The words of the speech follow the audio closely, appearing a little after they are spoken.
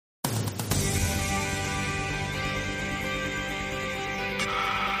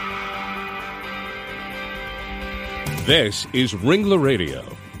This is Ringler Radio,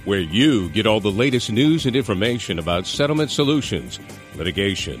 where you get all the latest news and information about settlement solutions,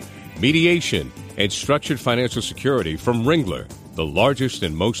 litigation, mediation, and structured financial security from Ringler, the largest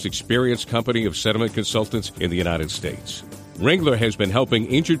and most experienced company of settlement consultants in the United States. Ringler has been helping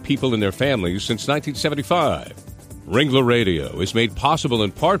injured people and their families since 1975. Ringler Radio is made possible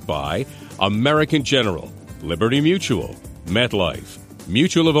in part by American General, Liberty Mutual, MetLife,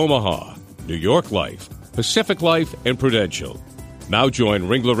 Mutual of Omaha, New York Life, Pacific Life, and Prudential. Now join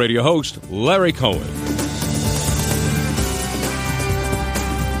Ringler Radio host Larry Cohen.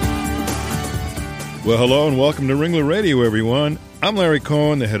 Well, hello and welcome to Ringler Radio, everyone. I'm Larry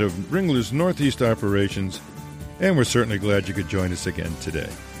Cohen, the head of Ringler's Northeast Operations, and we're certainly glad you could join us again today.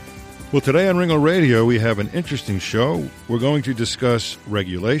 Well, today on Ringler Radio, we have an interesting show. We're going to discuss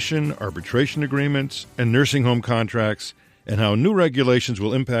regulation, arbitration agreements, and nursing home contracts, and how new regulations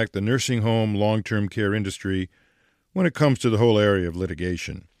will impact the nursing home long-term care industry when it comes to the whole area of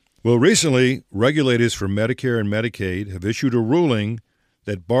litigation. Well, recently, regulators for Medicare and Medicaid have issued a ruling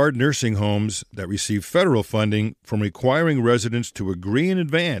that barred nursing homes that receive federal funding from requiring residents to agree in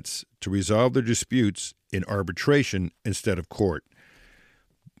advance to resolve their disputes in arbitration instead of court.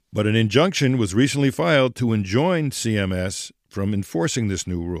 But an injunction was recently filed to enjoin CMS from enforcing this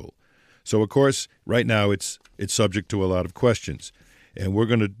new rule. So, of course, right now it's subject to a lot of questions. And we're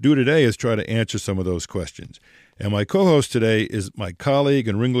going to do today is try to answer some of those questions. And my co-host today is my colleague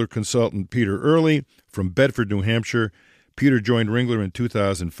and Ringler consultant, Peter Early from Bedford, New Hampshire. Peter joined Ringler in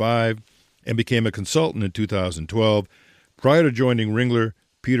 2005 and became a consultant in 2012. Prior to joining Ringler,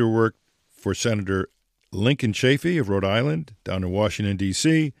 Peter worked for Senator Lincoln Chafee of Rhode Island down in Washington,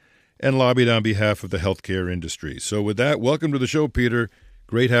 D.C., and lobbied on behalf of the healthcare industry. So with that, welcome to the show, Peter.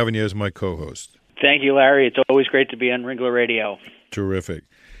 Great having you as my co-host. Thank you, Larry. It's always great to be on Ringler Radio. Terrific.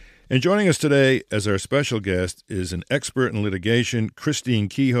 And joining us today as our special guest is an expert in litigation, Christine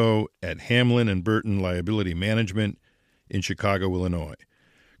Kehoe at Hamlin and Burton Liability Management in Chicago, Illinois.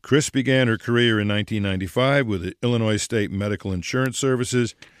 Chris began her career in 1995 with the Illinois State Medical Insurance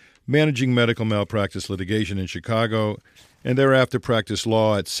Services, managing medical malpractice litigation in Chicago, and thereafter practiced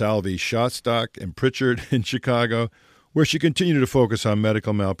law at Salvey, Shotstock, and Pritchard in Chicago, where she continued to focus on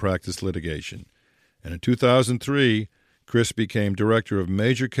medical malpractice litigation. And in 2003, Chris became Director of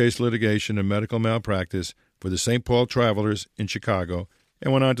Major Case Litigation and Medical Malpractice for the St. Paul Travelers in Chicago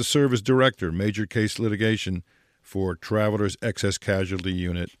and went on to serve as Director, Major Case Litigation for Travelers Excess Casualty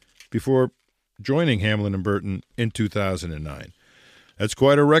Unit before joining Hamlin and Burton in 2009. That's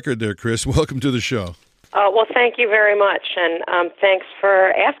quite a record there, Chris. Welcome to the show. Well, thank you very much, and thanks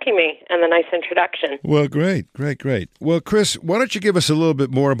for asking me and the nice introduction. Well, great. Well, Chris, why don't you give us a little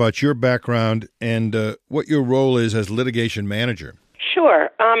bit more about your background and what your role is as litigation manager? Sure.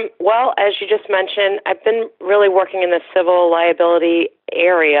 Well, as you just mentioned, I've been really working in the civil liability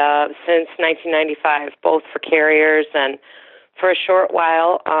area since 1995, both for carriers and for a short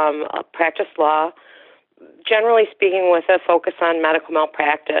while, practiced law, generally speaking with a focus on medical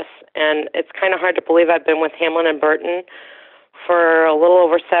malpractice. And it's kind of hard to believe I've been with Hamlin and Burton for a little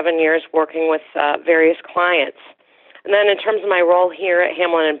over 7 years working with various clients. And then in terms of my role here at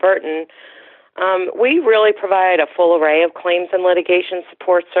Hamlin and Burton, we really provide a full array of claims and litigation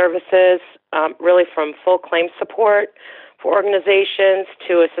support services, really from full claims support for organizations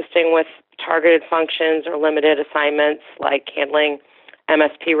to assisting with targeted functions or limited assignments like handling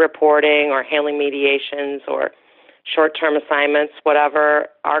MSP reporting or handling mediations or short-term assignments, whatever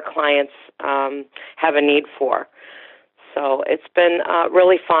our clients have a need for. So it's been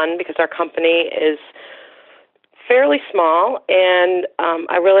really fun because our company is fairly small, and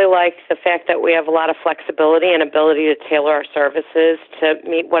I really like the fact that we have a lot of flexibility and ability to tailor our services to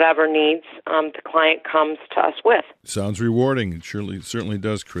meet whatever needs the client comes to us with. Sounds rewarding. It certainly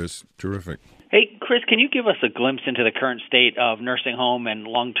does, Chris. Terrific. Hey, Chris, can you give us a glimpse into the current state of nursing home and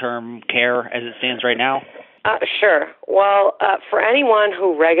long-term care as it stands right now? Sure. Well, for anyone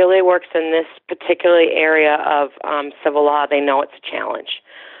who regularly works in this particular area of civil law, they know it's a challenge.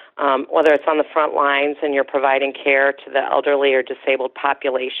 Whether it's on the front lines and you're providing care to the elderly or disabled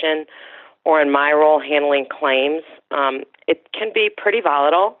population, or in my role handling claims, it can be pretty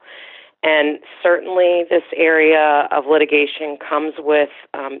volatile. And certainly this area of litigation comes with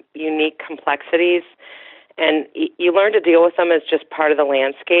unique complexities, and you learn to deal with them as just part of the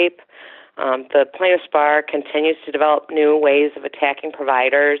landscape. The plaintiff's bar continues to develop new ways of attacking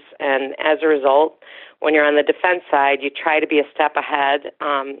providers, and as a result, when you're on the defense side, you try to be a step ahead,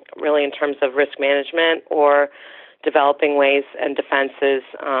 really in terms of risk management or developing ways and defenses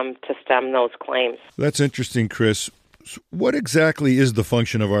to stem those claims. That's interesting, Chris. What exactly is the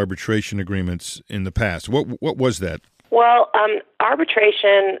function of arbitration agreements in the past? What was that? Well,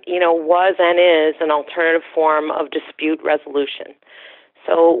 arbitration, was and is an alternative form of dispute resolution.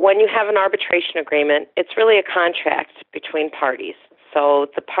 So when you have an arbitration agreement, it's really a contract between parties. So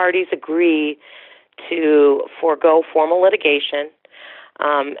the parties agree to forego formal litigation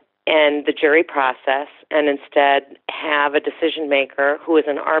and the jury process, and instead have a decision maker who is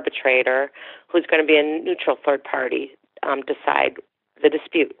an arbitrator who's going to be a neutral third party decide the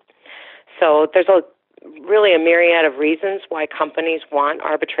dispute. So there's really a myriad of reasons why companies want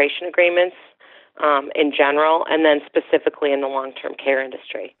arbitration agreements in general, and then specifically in the long-term care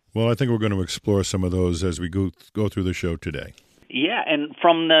industry. Well, I think we're going to explore some of those as we go through the show today. Yeah, and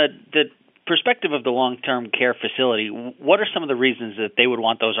from the perspective of the long-term care facility, what are some of the reasons that they would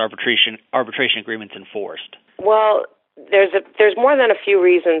want those arbitration agreements enforced? Well, there's more than a few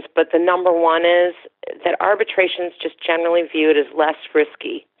reasons, but the number one is that arbitration is just generally viewed as less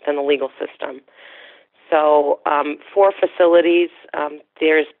risky than the legal system. So for facilities,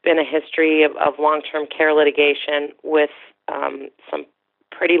 there's been a history of long-term care litigation with some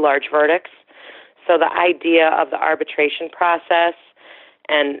pretty large verdicts. So the idea of the arbitration process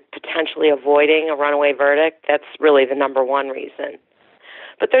and potentially avoiding a runaway verdict, that's really the number one reason.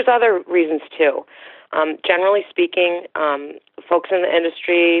 But there's other reasons too. Generally speaking, folks in the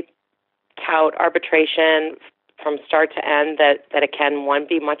industry tout arbitration from start to end that it can, one,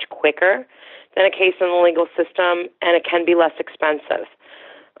 be much quicker than a case in the legal system, and it can be less expensive.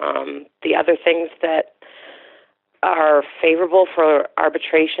 The other things that are favorable for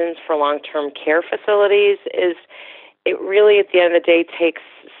arbitrations for long-term care facilities is it really, at the end of the day, takes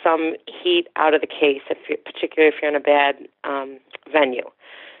some heat out of the case, particularly if you're in a bad venue.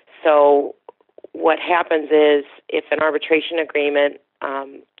 So what happens is if an arbitration agreement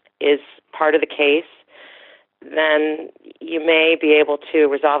is part of the case, then you may be able to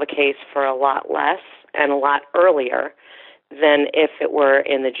resolve a case for a lot less and a lot earlier than if it were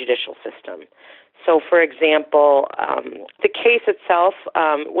in the judicial system. So, for example, the case itself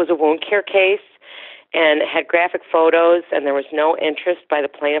was a wound care case and had graphic photos, and there was no interest by the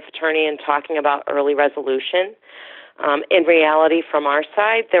plaintiff attorney in talking about early resolution. In reality, from our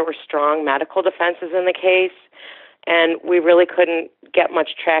side, there were strong medical defenses in the case, and we really couldn't get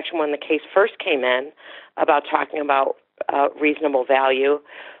much traction when the case first came in about talking about reasonable value.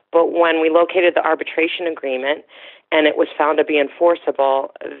 But when we located the arbitration agreement and it was found to be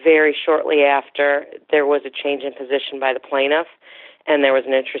enforceable, very shortly after, there was a change in position by the plaintiff, and there was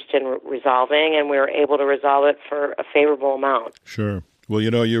an interest in resolving, and we were able to resolve it for a favorable amount. Sure. Well,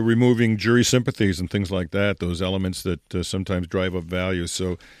 you're removing jury sympathies and things like that, those elements that sometimes drive up value.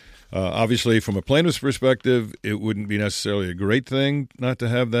 So obviously, from a plaintiff's perspective, it wouldn't be necessarily a great thing not to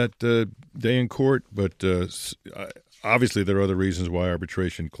have that day in court, but obviously there are other reasons why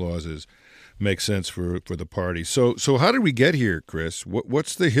arbitration clauses make sense for the parties. So how did we get here, Chris?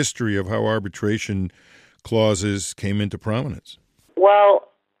 What's the history of how arbitration clauses came into prominence? Well,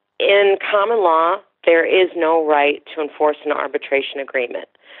 in common law, there is no right to enforce an arbitration agreement.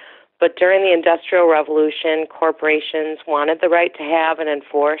 But during the Industrial Revolution, corporations wanted the right to have and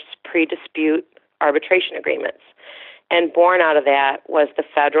enforce pre-dispute arbitration agreements. And born out of that was the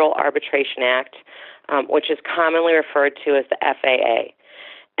Federal Arbitration Act, which is commonly referred to as the FAA.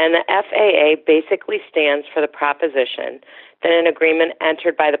 And the FAA basically stands for the proposition that an agreement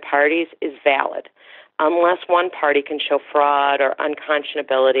entered by the parties is valid, unless one party can show fraud or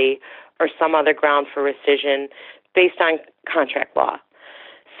unconscionability or some other ground for rescission based on contract law.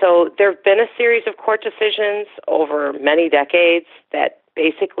 So there have been a series of court decisions over many decades that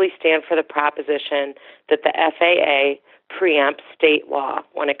basically stand for the proposition that the FAA preempts state law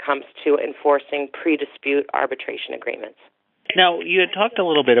when it comes to enforcing pre-dispute arbitration agreements. Now, you had talked a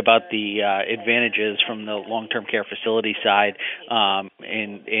little bit about the advantages from the long-term care facility side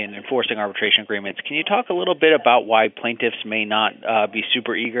in enforcing arbitration agreements. Can you talk a little bit about why plaintiffs may not be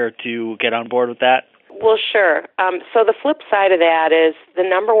super eager to get on board with that? Well, sure. So the flip side of that is the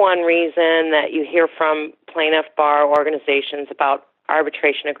number one reason that you hear from plaintiff bar organizations about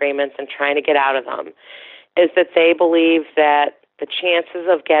arbitration agreements and trying to get out of them is that they believe that the chances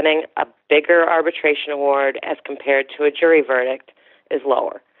of getting a bigger arbitration award as compared to a jury verdict is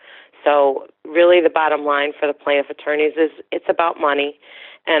lower. So really the bottom line for the plaintiff attorneys is it's about money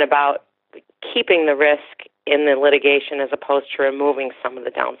and about keeping the risk in the litigation as opposed to removing some of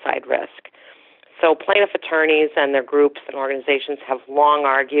the downside risk. So plaintiff attorneys and their groups and organizations have long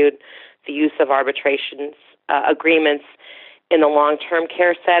argued the use of arbitration agreements in the long-term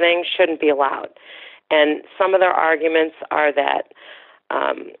care setting shouldn't be allowed. And some of their arguments are that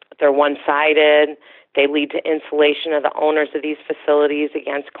they're one-sided, they lead to insulation of the owners of these facilities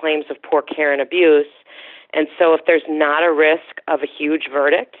against claims of poor care and abuse, And so if there's not a risk of a huge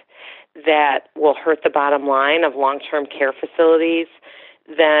verdict that will hurt the bottom line of long-term care facilities,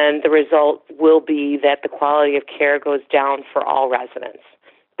 then the result will be that the quality of care goes down for all residents.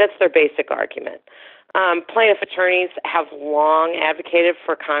 That's their basic argument. Plaintiff attorneys have long advocated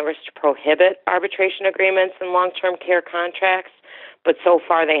for Congress to prohibit arbitration agreements in long-term care contracts, but so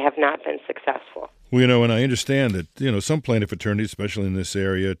far they have not been successful. Well, and I understand that, some plaintiff attorneys, especially in this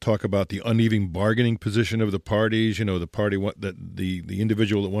area, talk about the uneven bargaining position of the parties. The party, the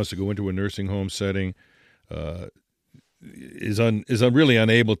individual that wants to go into a nursing home setting is really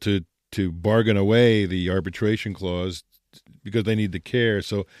unable to bargain away the arbitration clause because they need the care.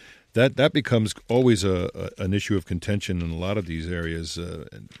 So that becomes always an issue of contention in a lot of these areas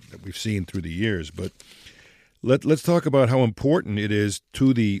that we've seen through the years. But let's talk about how important it is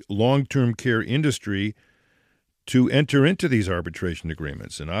to the long-term care industry to enter into these arbitration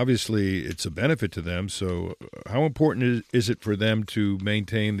agreements. And obviously, it's a benefit to them. So how important is it for them to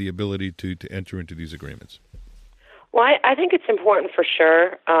maintain the ability to enter into these agreements? Well, I think it's important for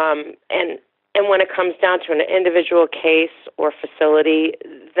sure. And when it comes down to an individual case or facility,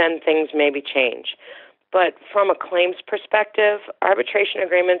 then things maybe change. But from a claims perspective, arbitration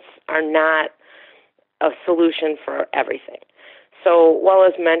agreements are not a solution for everything. So while,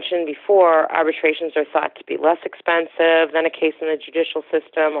 as mentioned before, arbitrations are thought to be less expensive than a case in the judicial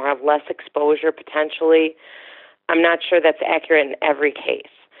system or have less exposure potentially, I'm not sure that's accurate in every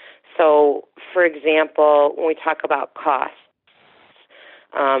case. So, for example, when we talk about costs,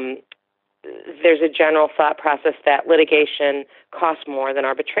 there's a general thought process that litigation costs more than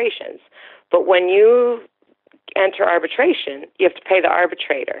arbitrations. But when you enter arbitration, you have to pay the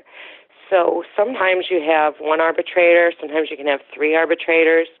arbitrator. So sometimes you have one arbitrator, sometimes you can have three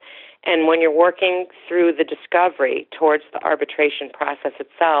arbitrators. And when you're working through the discovery towards the arbitration process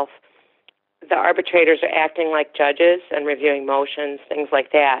itself, the arbitrators are acting like judges and reviewing motions, things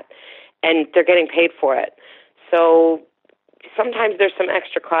like that, and they're getting paid for it. So sometimes there's some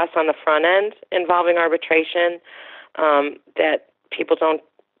extra costs on the front end involving arbitration that people don't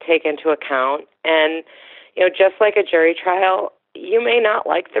take into account. And, just like a jury trial, you may not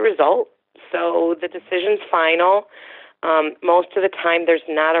like the result, so the decision's final. Most of the time, there's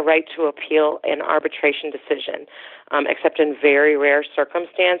not a right to appeal an arbitration decision, except in very rare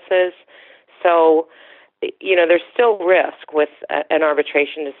circumstances. So, there's still risk with an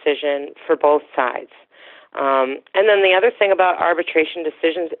arbitration decision for both sides. And then the other thing about arbitration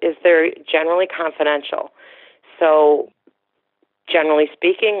decisions is they're generally confidential. So, generally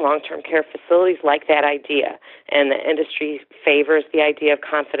speaking, long-term care facilities like that idea, and the industry favors the idea of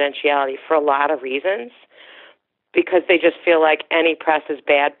confidentiality for a lot of reasons, because they just feel like any press is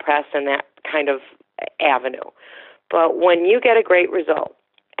bad press in that kind of avenue. But when you get a great result,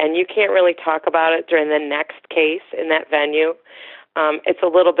 and you can't really talk about it during the next case in that venue, it's a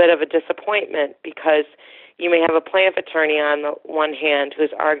little bit of a disappointment, because you may have a plaintiff attorney on the one hand who's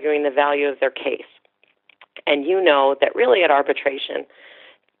arguing the value of their case. And you know that really at arbitration,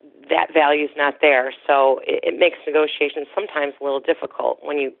 that value is not there. So it makes negotiations sometimes a little difficult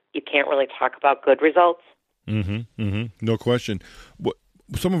when you can't really talk about good results. No question.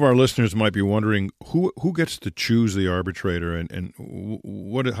 Some of our listeners might be wondering, who gets to choose the arbitrator, and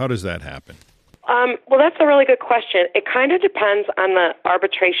how does that happen? Well, that's a really good question. It kind of depends on the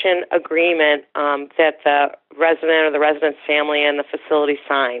arbitration agreement that the resident or the resident's family and the facility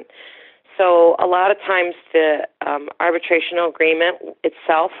sign. So a lot of times the arbitration agreement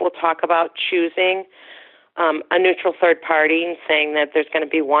itself will talk about choosing a neutral third party and saying that there's going to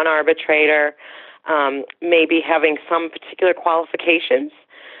be one arbitrator, maybe having some particular qualifications.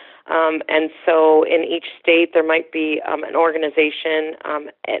 And so in each state there might be an organization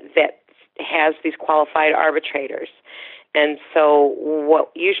that has these qualified arbitrators. And so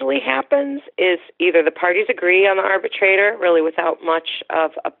what usually happens is either the parties agree on the arbitrator, really without much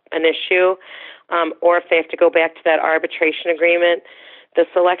of an issue, or if they have to go back to that arbitration agreement, the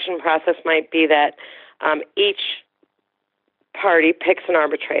selection process might be that each party picks an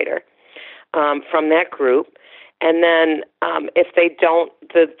arbitrator from that group. And then if they don't,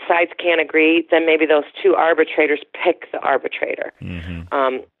 the sides can't agree, then maybe those two arbitrators pick the arbitrator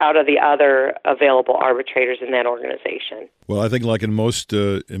out of the other available arbitrators in that organization. Well, I think like in most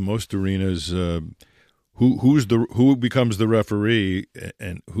arenas, who becomes the referee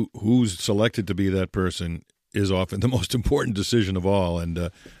and who's selected to be that person is often the most important decision of all. And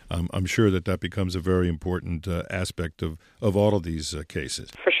I'm sure that becomes a very important aspect of all of these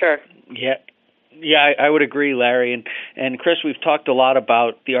cases. For sure. Yeah. Yeah, I would agree, Larry. And Chris, we've talked a lot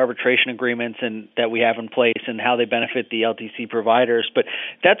about the arbitration agreements and that we have in place and how they benefit the LTC providers, but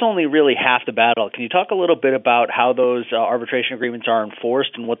that's only really half the battle. Can you talk a little bit about how those arbitration agreements are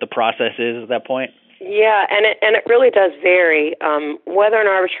enforced and what the process is at that point? Yeah, and it really does vary. Whether an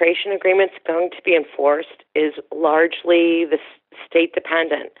arbitration agreement is going to be enforced is largely the state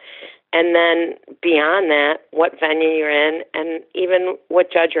dependent. And then beyond that, what venue you're in and even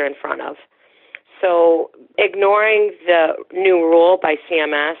what judge you're in front of. So ignoring the new rule by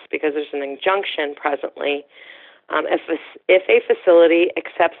CMS, because there's an injunction presently, if a facility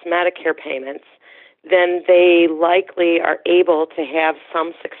accepts Medicare payments, then they likely are able to have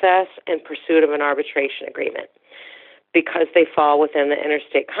some success in pursuit of an arbitration agreement because they fall within the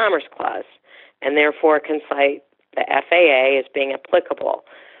Interstate Commerce Clause and therefore can cite the FAA as being applicable.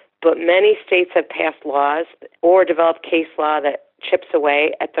 But many states have passed laws or developed case law that chips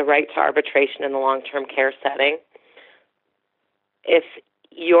away at the right to arbitration in the long-term care setting. If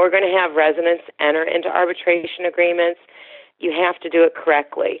you're going to have residents enter into arbitration agreements, you have to do it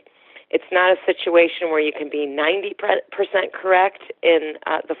correctly. It's not a situation where you can be 90% correct in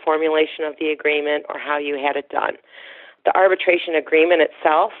the formulation of the agreement or how you had it done. The arbitration agreement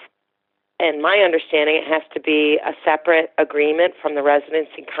itself, in my understanding, it has to be a separate agreement from the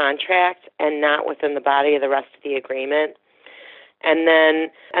residency contract and not within the body of the rest of the agreement. And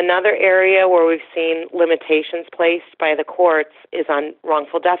then another area where we've seen limitations placed by the courts is on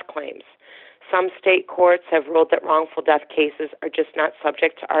wrongful death claims. Some state courts have ruled that wrongful death cases are just not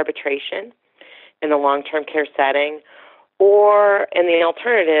subject to arbitration in the long-term care setting, or in the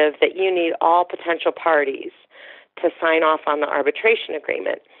alternative that you need all potential parties to sign off on the arbitration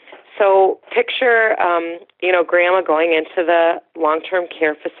agreement. So picture, grandma going into the long-term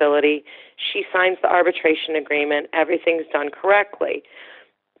care facility. She signs the arbitration agreement. Everything's done correctly.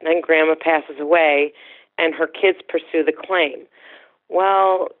 Then grandma passes away, and her kids pursue the claim.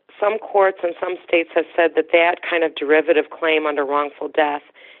 Well, some courts and some states have said that that kind of derivative claim under wrongful death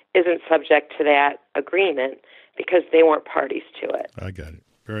isn't subject to that agreement because they weren't parties to it. I got it.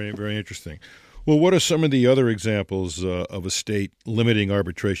 Very, very interesting. Well, what are some of the other examples of a state limiting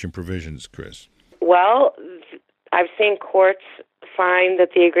arbitration provisions, Chris? Well, I've seen courts find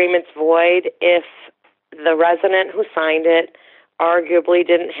that the agreement's void if the resident who signed it arguably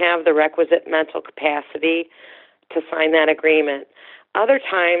didn't have the requisite mental capacity to sign that agreement. Other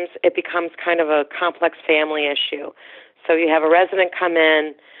times, it becomes kind of a complex family issue. So you have a resident come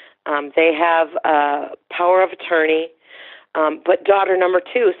in, they have a power of attorney, but daughter number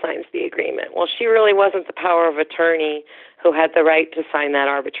 2 signs the agreement. Well, she really wasn't the power of attorney who had the right to sign that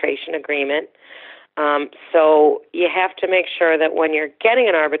arbitration agreement. So you have to make sure that when you're getting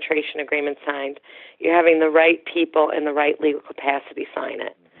an arbitration agreement signed, you're having the right people in the right legal capacity sign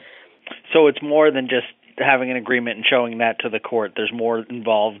it. So it's more than just having an agreement and showing that to the court. There's more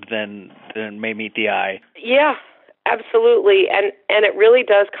involved than may meet the eye. Yeah, absolutely. And it really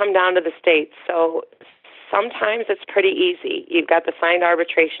does come down to the states. So sometimes it's pretty easy. You've got the signed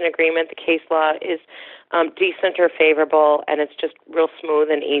arbitration agreement. The case law is decent or favorable, and it's just real smooth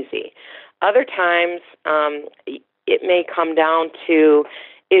and easy. Other times, it may come down to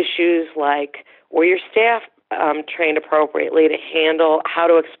issues like were your staff trained appropriately to handle how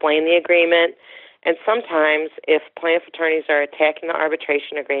to explain the agreement. And sometimes, if plaintiff attorneys are attacking the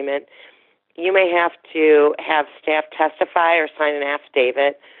arbitration agreement, you may have to have staff testify or sign an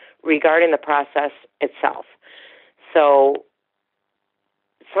affidavit regarding the process itself. So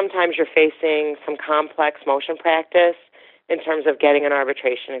sometimes you're facing some complex motion practice in terms of getting an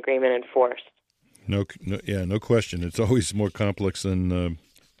arbitration agreement enforced. No question. It's always more complex than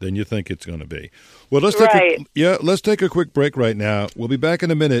you think it's going to be. Well, let's take a quick break right now. We'll be back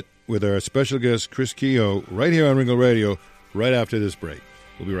in a minute with our special guest, Chris Kehoe, right here on Ringler Radio, right after this break.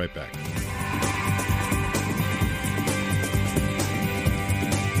 We'll be right back.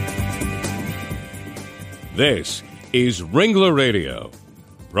 This is Ringler Radio,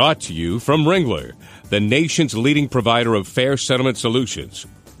 brought to you from Ringler, the nation's leading provider of fair settlement solutions.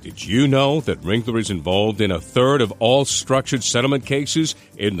 Did you know that Ringler is involved in 1/3 of all structured settlement cases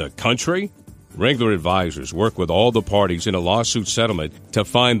in the country? Ringler advisors work with all the parties in a lawsuit settlement to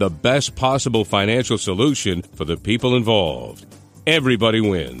find the best possible financial solution for the people involved. Everybody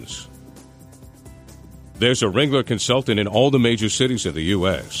wins. There's a Ringler consultant in all the major cities of the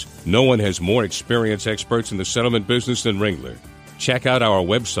U.S. No one has more experienced experts in the settlement business than Ringler. Check out our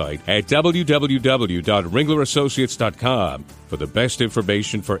website at www.ringlerassociates.com for the best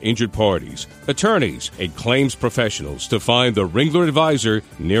information for injured parties, attorneys, and claims professionals to find the Ringler advisor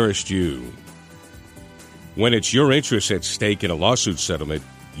nearest you. When it's your interests at stake in a lawsuit settlement,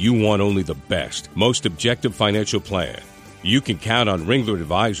 you want only the best, most objective financial plan. You can count on Ringler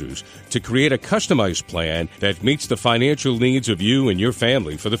Advisors to create a customized plan that meets the financial needs of you and your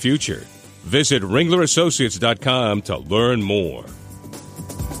family for the future. Visit ringlerassociates.com to learn more.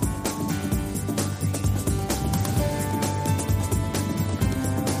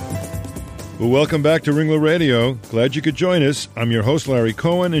 Well, welcome back to Ringler Radio. Glad you could join us. I'm your host, Larry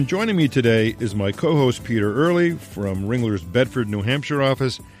Cohen, and joining me today is my co-host, Peter Early, from Ringler's Bedford, New Hampshire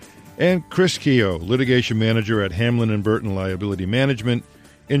office, and Chris Kehoe, litigation manager at Hamlin Burton Liability Management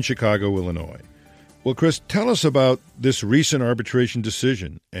in Chicago, Illinois. Well, Chris, tell us about this recent arbitration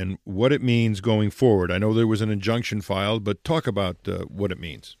decision and what it means going forward. I know there was an injunction filed, but talk about what it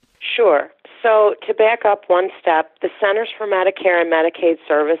means. Sure. So to back up one step, the Centers for Medicare and Medicaid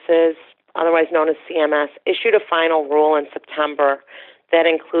Services, otherwise known as CMS, issued a final rule in September that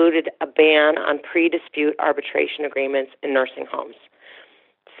included a ban on pre-dispute arbitration agreements in nursing homes.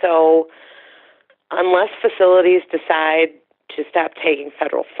 So unless facilities decide to stop taking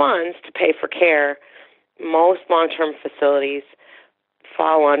federal funds to pay for care, most long-term facilities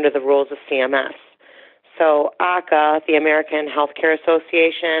fall under the rules of CMS. So AHCA, the American Healthcare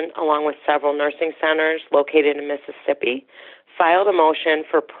Association, along with several nursing centers located in Mississippi, filed a motion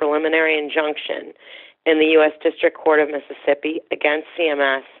for preliminary injunction in the U.S. District Court of Mississippi against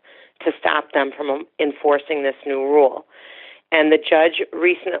CMS to stop them from enforcing this new rule. And the judge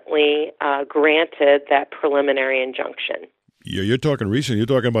recently granted that preliminary injunction. Yeah, you're talking recent. You're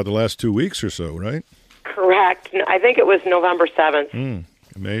talking about the last 2 weeks or so, right? Correct. I think it was November 7th.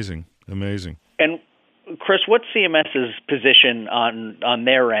 Amazing. And Chris, what's CMS's position on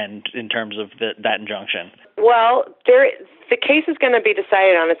their end in terms of that injunction? Well, the case is going to be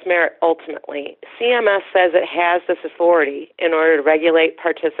decided on its merit ultimately. CMS says it has this authority in order to regulate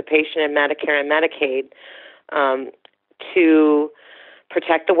participation in Medicare and Medicaid to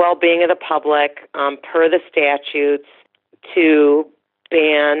protect the well-being of the public per the statutes, to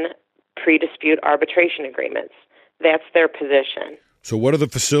ban pre-dispute arbitration agreements. That's their position. So what are the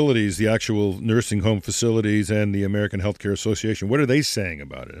facilities, the actual nursing home facilities and the American Healthcare Association, what are they saying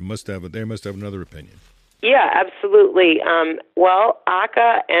about it? They must have another opinion. Yeah, absolutely.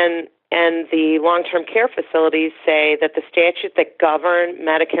 AHCA and the long-term care facilities say that the statutes that govern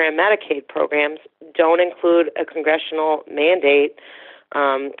Medicare and Medicaid programs don't include a congressional mandate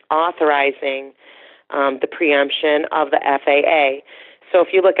authorizing the preemption of the FAA. So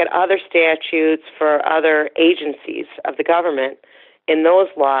if you look at other statutes for other agencies of the government, in those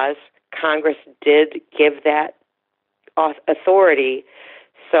laws, Congress did give that authority.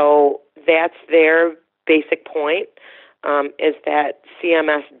 So that's their basic point, is that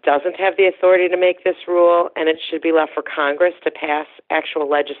CMS doesn't have the authority to make this rule, and it should be left for Congress to pass actual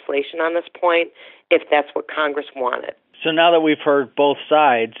legislation on this point if that's what Congress wanted. So now that we've heard both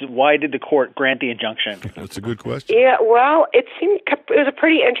sides, why did the court grant the injunction? That's a good question. Yeah, well, it was a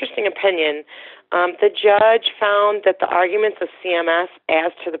pretty interesting opinion. The judge found that the arguments of CMS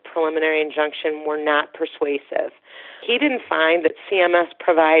as to the preliminary injunction were not persuasive. He didn't find that CMS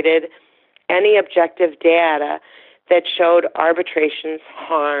provided any objective data that showed arbitrations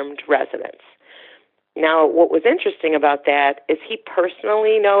harmed residents. Now, what was interesting about that is he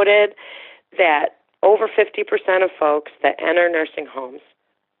personally noted that over 50% of folks that enter nursing homes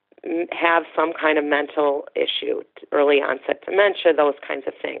have some kind of mental issue, early onset dementia, those kinds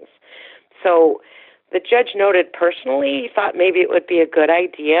of things. So the judge noted personally he thought maybe it would be a good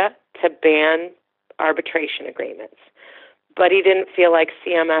idea to ban arbitration agreements. But he didn't feel like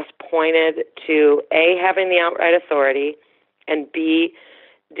CMS pointed to, A, having the outright authority, and B,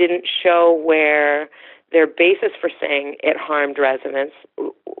 didn't show where their basis for saying it harmed residents,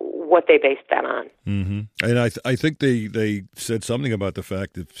 what they based that on. Mm-hmm. And I think they said something about the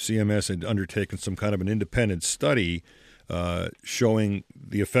fact that CMS had undertaken some kind of an independent study showing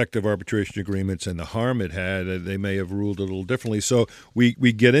the effect of arbitration agreements and the harm it had. They may have ruled a little differently. So we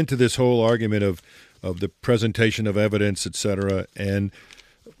get into this whole argument of the presentation of evidence, et cetera, and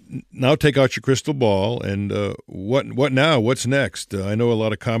now take out your crystal ball and what now? What's next? I know a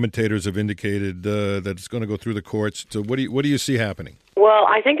lot of commentators have indicated that it's going to go through the courts. So what do you see happening? Well,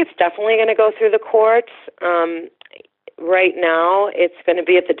 I think it's definitely going to go through the courts. Right now, it's going to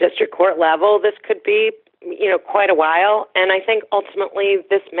be at the district court level. This could be, quite a while, and I think ultimately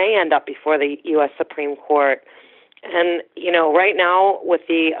this may end up before the U.S. Supreme Court. And right now with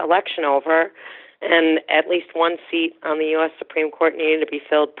the election over, and at least one seat on the U.S. Supreme Court needing to be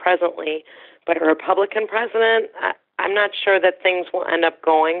filled presently by a Republican president, I'm not sure that things will end up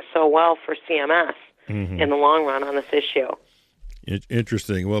going so well for CMS in the long run on this issue.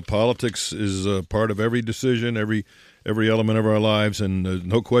 Interesting. Well, politics is part of every decision, every every element of our lives, and there's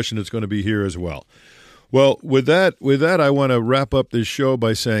no question it's going to be here as well. Well, with that, I want to wrap up this show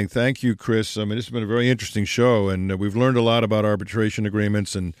by saying thank you, Chris. I mean, this has been a very interesting show, and we've learned a lot about arbitration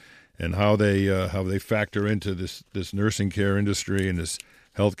agreements and how they factor into this nursing care industry and this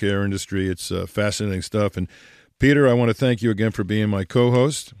healthcare industry. It's fascinating stuff. And Peter, I want to thank you again for being my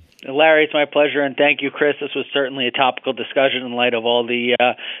co-host. Larry, it's my pleasure, and thank you, Chris. This was certainly a topical discussion in light of all the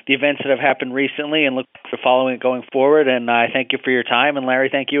events that have happened recently, and look for following it going forward. And I thank you for your time, and Larry,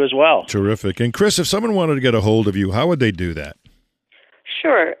 thank you as well. Terrific. And Chris, if someone wanted to get a hold of you, how would they do that?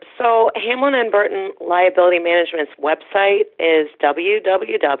 Sure. So Hamlin Burton Liability Management's website is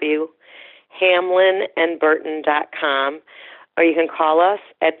www.hamlinandburton.com, or you can call us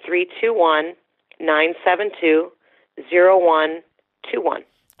at 321-972-0121.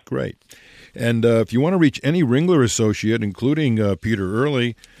 Great. And if you want to reach any Ringler associate, including Peter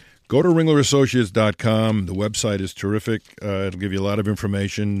Early, go to ringlerassociates.com. The website is terrific. It'll give you a lot of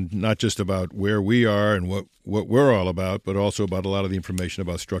information, not just about where we are and what we're all about, but also about a lot of the information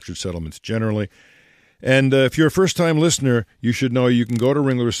about structured settlements generally. And if you're a first-time listener, you should know you can go to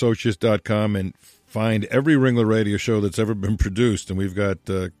ringlerassociates.com and find every Ringler Radio show that's ever been produced, and we've got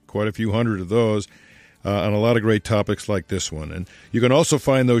quite a few hundred of those. On a lot of great topics like this one. And you can also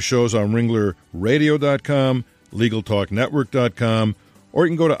find those shows on ringlerradio.com, legaltalknetwork.com, or you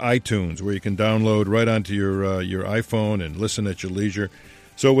can go to iTunes, where you can download right onto your iPhone and listen at your leisure.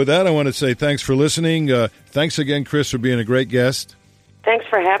 So with that, I want to say thanks for listening. Thanks again, Chris, for being a great guest. Thanks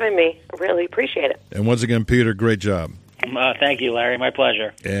for having me. I really appreciate it. And once again, Peter, great job. Thank you, Larry. My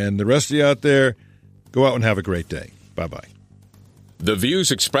pleasure. And the rest of you out there, go out and have a great day. Bye-bye. The views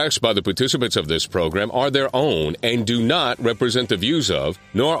expressed by the participants of this program are their own and do not represent the views of,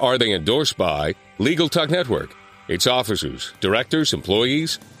 nor are they endorsed by, Legal Talk Network, its officers, directors,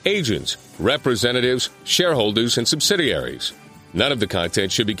 employees, agents, representatives, shareholders, and subsidiaries. None of the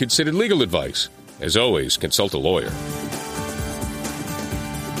content should be considered legal advice. As always, consult a lawyer.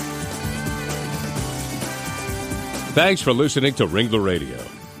 Thanks for listening to Ringler Radio,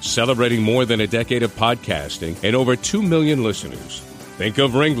 celebrating more than a decade of podcasting and over 2 million listeners. Think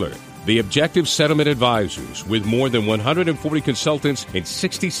of Ringler, the objective settlement advisors with more than 140 consultants in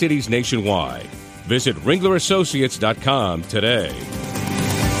 60 cities nationwide. Visit ringlerassociates.com today.